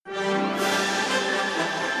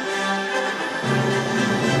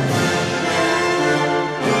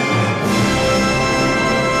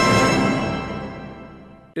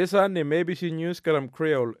This is the ABC News karam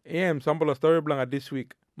Kriol. I am sample story blanga this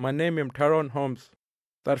week. My name is Tyrone Holmes.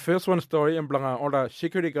 That first one story in blanga order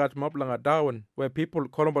security guards mob blanga Darwin, where people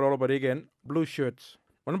call about all over again blue shirts.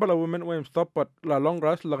 One bala woman when stop at la long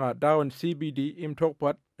grass langa Darwin CBD im talk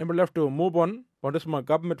pat and left to move on this my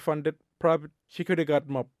government funded private security guard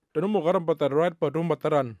mob. The number garam but the right but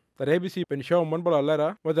bataran. That ABC been shown one bala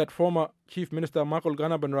letter with that former Chief Minister Michael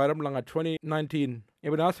Ghana ben Radam langa 2019.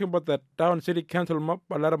 I've been asking about that Darwin City Council mob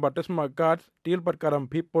a letter about this my guards deal but karam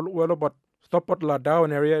people well about stop at la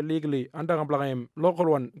Darwin area legally under a local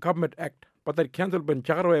one government act. But that council been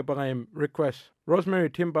chakarwe bangayim request.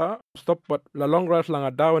 Rosemary Timber stop but la long grass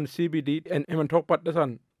langa Darwin CBD and even talk about the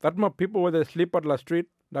sun. That my people where they sleep at la street,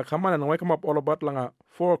 that come on and wake them up all about langa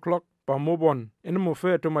 4 o'clock pa move on. In the move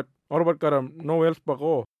fair too much all about karam no else but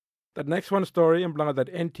go. That next one story in blanga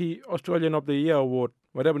that NT Australian of the Year award,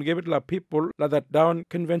 where they give it la people la that Darwin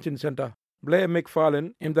Convention Centre. Blair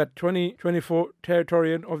McFarlane in that 2024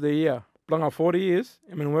 Territorian of the Year. Blanga 40 years,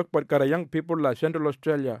 I mean work but got young people like Central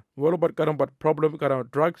Australia. Well but got but problem got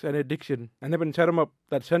drugs and addiction. And they've been set them up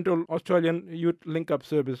that Central Australian Youth Link Up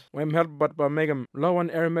Service. When helped but by Megam low on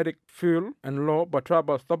aromatic fuel and low but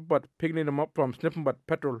trouble stop but picking them up from sniffing but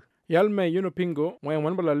petrol. Yalme Unipingo, when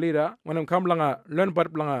one bala leader, when I'm come blanga, learn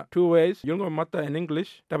but blanga 2 ways, younger matter in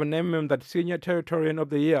English, that name him that Senior Territorian of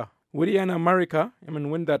the Year. Widiana America, I mean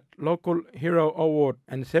win that local hero award,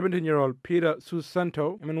 and 17-year-old Peter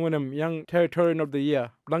Susanto, I mean win him Young Territorian of the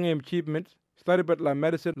Year. Blanga achievements, studied at La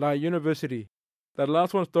Medicine La University. That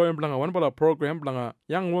last one story in blanga one bala program blanga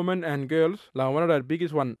young women and girls, la one of the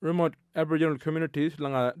biggest one, remote Aboriginal communities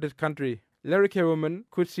langa this country. Lyric woman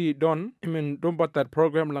could see Don, I mean don't but that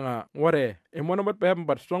program langa ware. In one about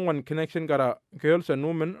but strong one connection got girls and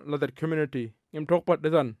women la that community. I'm talk about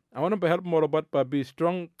this one. I want to help more about but be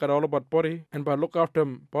strong, got all about body, and but look after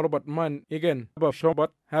them, all about mind again. About show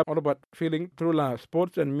but have all about feeling through la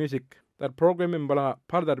sports and music. That program in Bala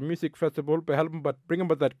part of that music festival by help but bring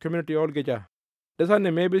about that community all together. This one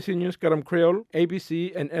the ABC News karam Kriol,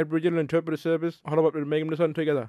 ABC and Aboriginal Interpreter Service all about making this one together.